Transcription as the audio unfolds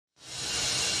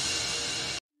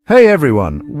Hey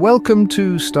everyone, welcome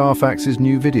to Starfax's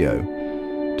new video.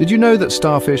 Did you know that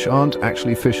starfish aren't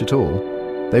actually fish at all?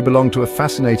 They belong to a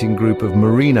fascinating group of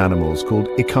marine animals called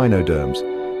echinoderms,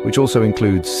 which also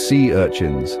includes sea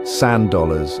urchins, sand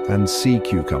dollars, and sea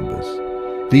cucumbers.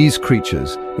 These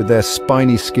creatures, with their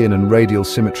spiny skin and radial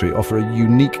symmetry, offer a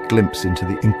unique glimpse into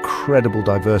the incredible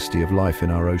diversity of life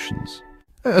in our oceans.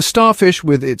 A starfish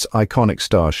with its iconic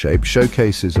star shape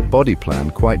showcases a body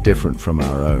plan quite different from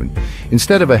our own.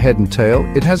 Instead of a head and tail,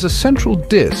 it has a central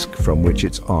disc from which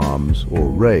its arms, or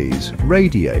rays,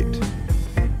 radiate.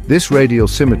 This radial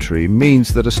symmetry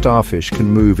means that a starfish can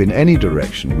move in any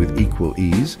direction with equal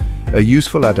ease, a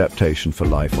useful adaptation for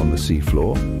life on the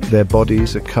seafloor. Their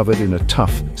bodies are covered in a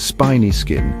tough, spiny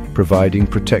skin, providing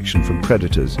protection from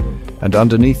predators, and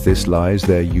underneath this lies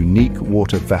their unique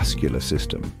water vascular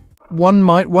system. One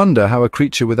might wonder how a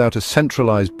creature without a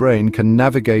centralized brain can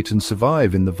navigate and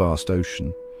survive in the vast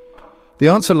ocean. The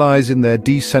answer lies in their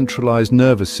decentralized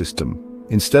nervous system.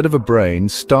 Instead of a brain,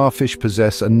 starfish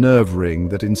possess a nerve ring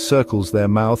that encircles their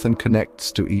mouth and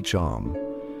connects to each arm.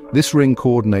 This ring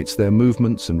coordinates their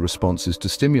movements and responses to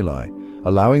stimuli,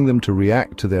 allowing them to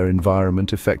react to their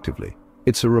environment effectively.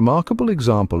 It's a remarkable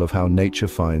example of how nature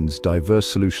finds diverse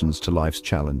solutions to life's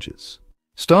challenges.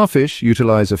 Starfish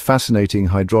utilize a fascinating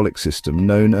hydraulic system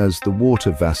known as the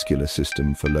water vascular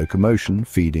system for locomotion,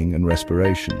 feeding, and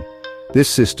respiration. This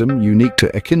system, unique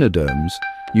to echinoderms,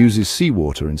 uses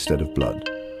seawater instead of blood.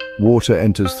 Water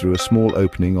enters through a small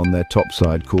opening on their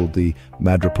topside called the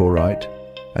madreporite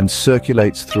and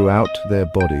circulates throughout their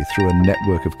body through a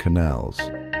network of canals.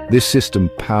 This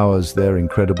system powers their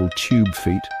incredible tube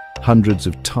feet, hundreds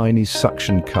of tiny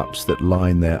suction cups that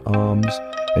line their arms,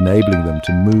 enabling them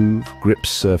to move, grip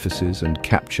surfaces, and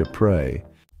capture prey.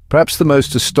 Perhaps the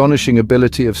most astonishing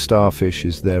ability of starfish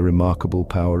is their remarkable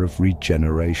power of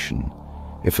regeneration.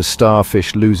 If a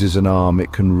starfish loses an arm,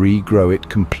 it can regrow it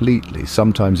completely,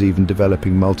 sometimes even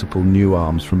developing multiple new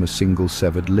arms from a single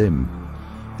severed limb.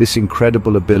 This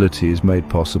incredible ability is made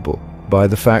possible by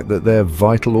the fact that their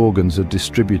vital organs are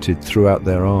distributed throughout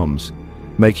their arms,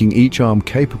 making each arm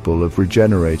capable of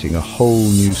regenerating a whole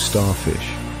new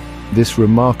starfish. This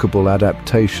remarkable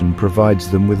adaptation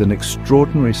provides them with an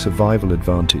extraordinary survival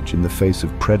advantage in the face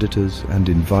of predators and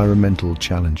environmental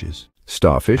challenges.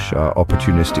 Starfish are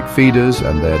opportunistic feeders,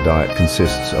 and their diet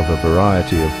consists of a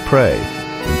variety of prey,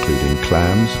 including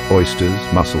clams,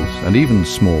 oysters, mussels, and even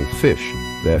small fish.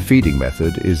 Their feeding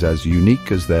method is as unique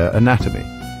as their anatomy.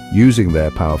 Using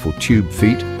their powerful tube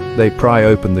feet, they pry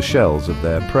open the shells of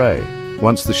their prey.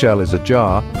 Once the shell is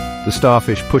ajar, the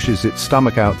starfish pushes its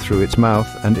stomach out through its mouth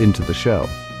and into the shell,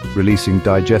 releasing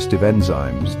digestive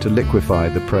enzymes to liquefy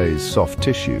the prey's soft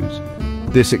tissues.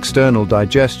 This external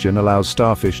digestion allows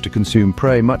starfish to consume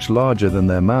prey much larger than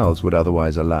their mouths would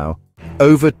otherwise allow.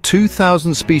 Over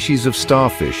 2,000 species of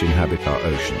starfish inhabit our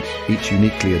oceans, each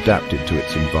uniquely adapted to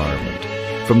its environment.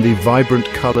 From the vibrant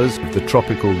colors of the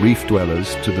tropical reef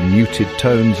dwellers to the muted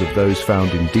tones of those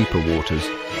found in deeper waters,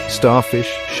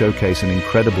 starfish showcase an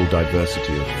incredible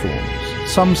diversity of forms.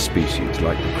 Some species,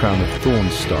 like the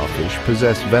crown-of-thorns starfish,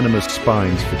 possess venomous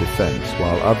spines for defense,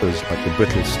 while others, like the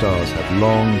brittle stars, have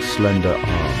long, slender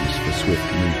arms for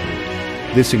swift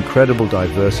movement. This incredible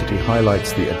diversity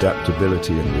highlights the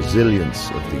adaptability and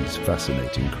resilience of these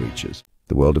fascinating creatures.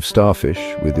 The world of starfish,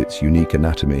 with its unique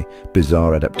anatomy,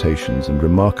 bizarre adaptations, and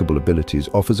remarkable abilities,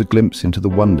 offers a glimpse into the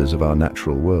wonders of our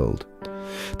natural world.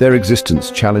 Their existence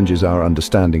challenges our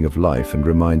understanding of life and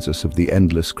reminds us of the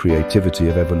endless creativity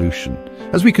of evolution.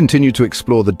 As we continue to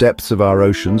explore the depths of our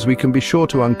oceans, we can be sure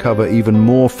to uncover even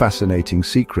more fascinating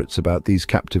secrets about these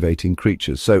captivating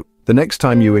creatures. So, the next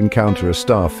time you encounter a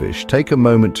starfish, take a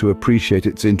moment to appreciate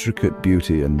its intricate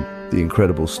beauty and the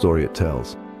incredible story it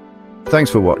tells. Thanks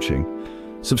for watching.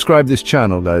 Subscribe this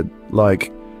channel,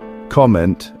 like,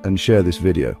 comment, and share this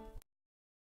video.